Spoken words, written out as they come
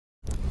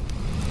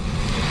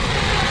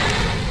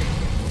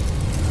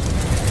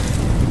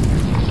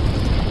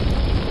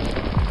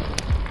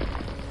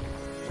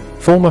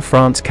Former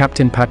France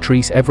captain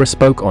Patrice Evra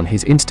spoke on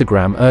his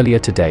Instagram earlier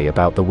today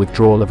about the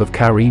withdrawal of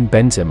Karim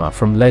Benzema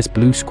from Les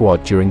Bleus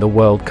squad during the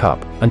World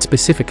Cup, and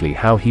specifically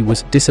how he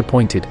was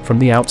disappointed from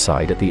the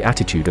outside at the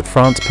attitude of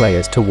France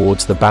players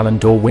towards the Ballon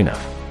d'Or winner.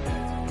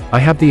 "I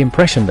have the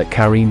impression that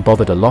Karim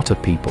bothered a lot of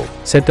people,"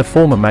 said the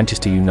former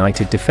Manchester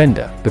United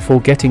defender,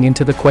 before getting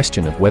into the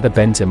question of whether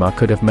Benzema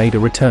could have made a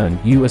return.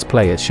 "You as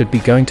players should be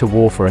going to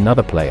war for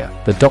another player.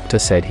 The doctor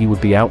said he would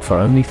be out for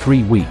only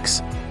 3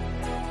 weeks.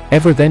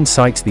 Evra then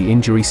cites the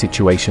injury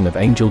situation of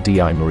Angel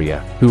Di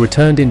Maria, who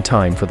returned in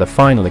time for the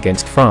final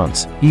against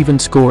France, even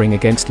scoring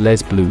against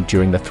Les Bleus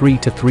during the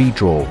 3-3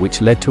 draw,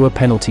 which led to a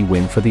penalty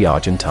win for the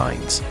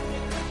Argentines.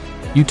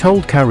 "You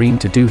told Karim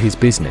to do his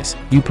business.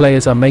 You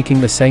players are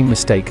making the same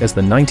mistake as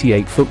the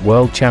 98-foot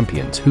world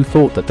champions who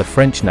thought that the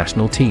French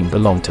national team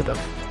belonged to them.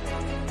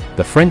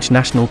 The French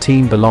national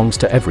team belongs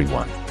to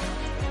everyone."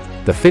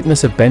 The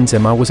fitness of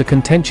Benzema was a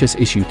contentious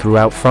issue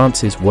throughout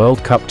France's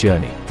World Cup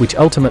journey, which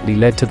ultimately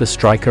led to the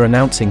striker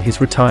announcing his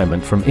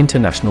retirement from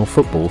international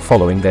football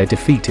following their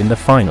defeat in the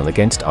final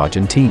against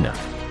Argentina.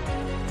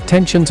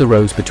 Tensions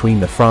arose between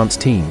the France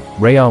team,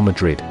 Real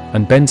Madrid,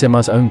 and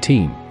Benzema's own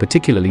team,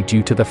 particularly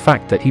due to the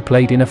fact that he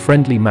played in a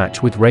friendly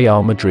match with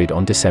Real Madrid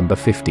on December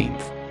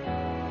 15th.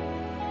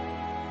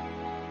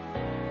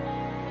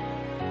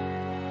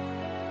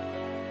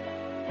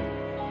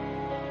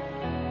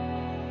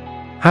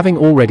 Having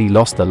already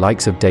lost the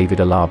likes of David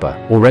Alaba,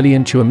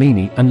 Aurelien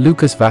Tchouameni and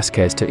Lucas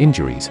Vazquez to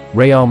injuries,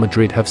 Real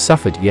Madrid have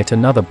suffered yet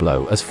another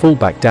blow as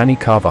fullback Dani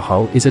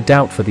Carvajal is a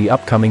doubt for the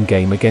upcoming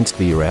game against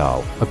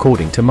Villarreal,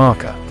 according to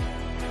Marca.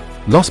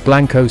 Los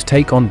Blancos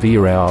take on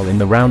Villarreal in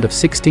the round of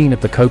 16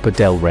 of the Copa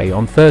del Rey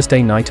on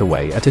Thursday night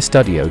away at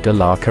Estadio de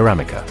la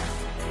Ceramica.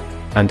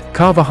 And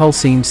Carvajal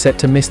seems set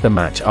to miss the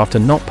match after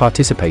not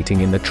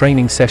participating in the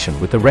training session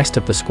with the rest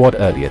of the squad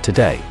earlier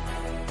today.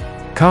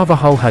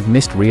 Carvajal had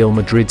missed Real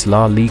Madrid's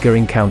La Liga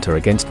encounter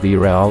against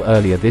Villarreal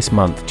earlier this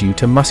month due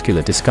to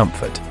muscular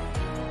discomfort.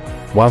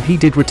 While he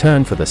did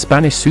return for the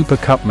Spanish Super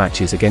Cup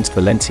matches against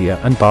Valencia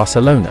and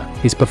Barcelona,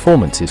 his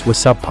performances were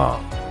subpar.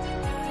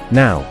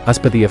 Now, as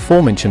per the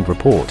aforementioned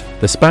report,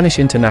 the Spanish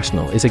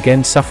international is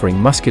again suffering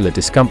muscular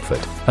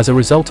discomfort, as a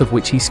result of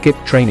which he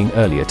skipped training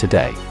earlier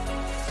today.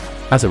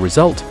 As a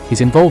result, his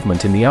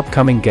involvement in the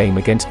upcoming game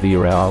against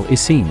Villarreal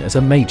is seen as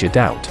a major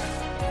doubt.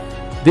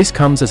 This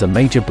comes as a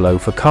major blow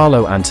for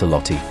Carlo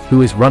Ancelotti,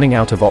 who is running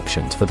out of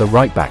options for the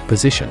right-back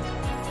position.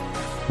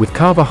 With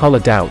Carvajal a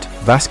doubt,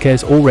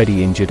 Vazquez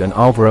already injured and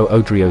Alvaro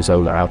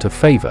Odriozola out of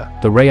favour,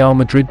 the Real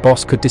Madrid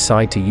boss could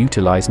decide to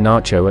utilise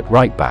Nacho at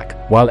right-back,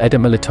 while Eder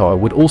Militao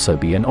would also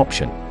be an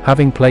option,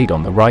 having played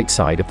on the right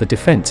side of the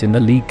defence in the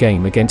league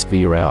game against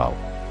Villarreal.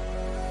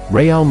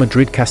 Real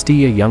Madrid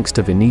Castilla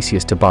youngster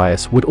Vinicius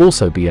Tobias would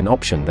also be an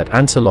option that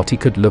Ancelotti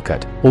could look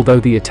at, although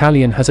the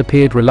Italian has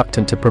appeared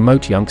reluctant to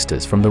promote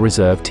youngsters from the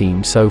reserve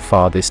team so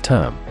far this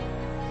term.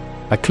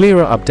 A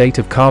clearer update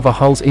of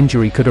Carvajal's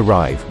injury could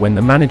arrive when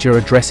the manager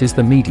addresses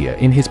the media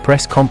in his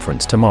press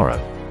conference tomorrow.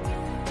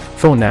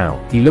 For now,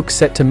 he looks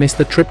set to miss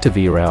the trip to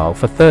Villarreal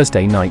for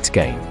Thursday night's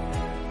game.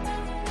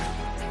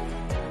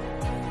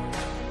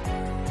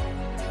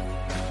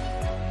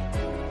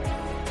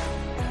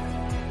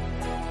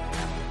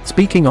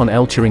 Speaking on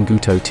El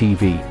Chiringuito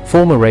TV,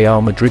 former Real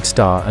Madrid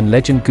star and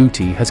legend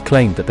Guti has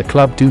claimed that the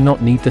club do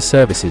not need the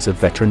services of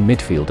veteran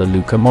midfielder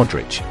Luka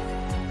Modric.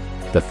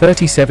 The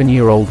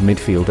 37-year-old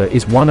midfielder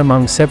is one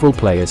among several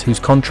players whose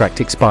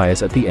contract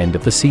expires at the end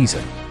of the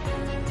season.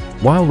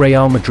 While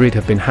Real Madrid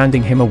have been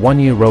handing him a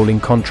one-year rolling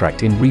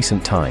contract in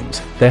recent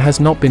times, there has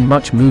not been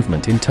much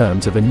movement in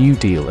terms of a new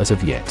deal as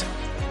of yet.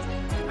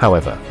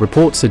 However,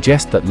 reports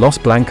suggest that Los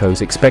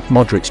Blancos expect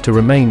Modric to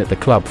remain at the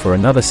club for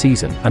another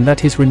season and that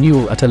his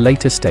renewal at a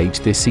later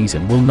stage this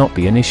season will not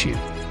be an issue.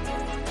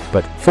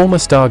 But former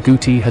star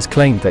Guti has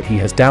claimed that he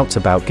has doubts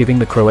about giving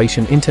the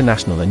Croatian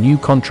international a new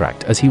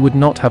contract as he would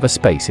not have a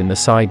space in the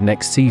side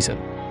next season.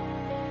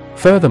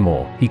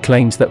 Furthermore, he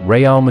claims that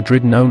Real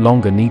Madrid no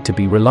longer need to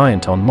be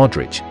reliant on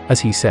Modric, as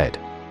he said,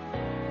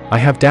 "I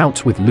have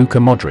doubts with Luka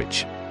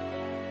Modric.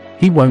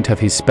 He won't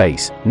have his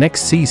space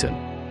next season.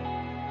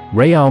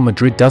 Real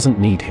Madrid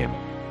doesn't need him.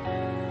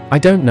 I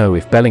don't know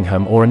if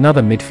Bellingham or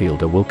another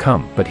midfielder will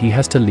come, but he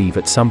has to leave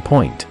at some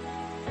point."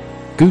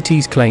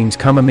 Guti's claims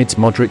come amidst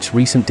Modric's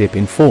recent dip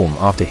in form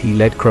after he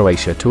led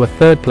Croatia to a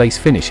third-place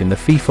finish in the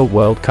FIFA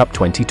World Cup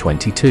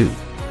 2022.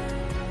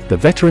 The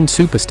veteran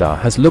superstar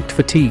has looked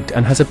fatigued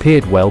and has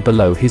appeared well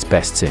below his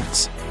best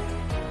since.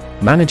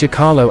 Manager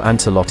Carlo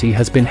Ancelotti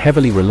has been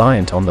heavily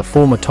reliant on the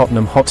former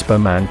Tottenham Hotspur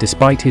man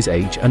despite his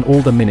age, and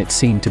all the minutes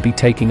seem to be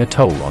taking a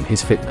toll on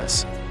his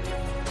fitness.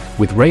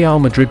 With Real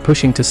Madrid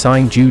pushing to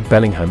sign Jude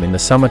Bellingham in the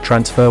summer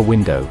transfer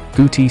window,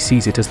 Guti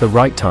sees it as the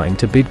right time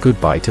to bid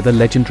goodbye to the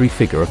legendary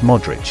figure of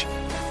Modric.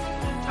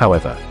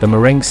 However, the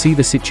Merengues see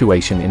the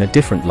situation in a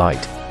different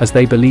light, as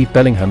they believe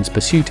Bellingham's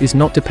pursuit is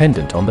not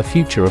dependent on the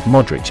future of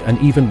Modric and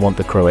even want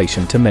the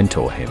Croatian to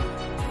mentor him.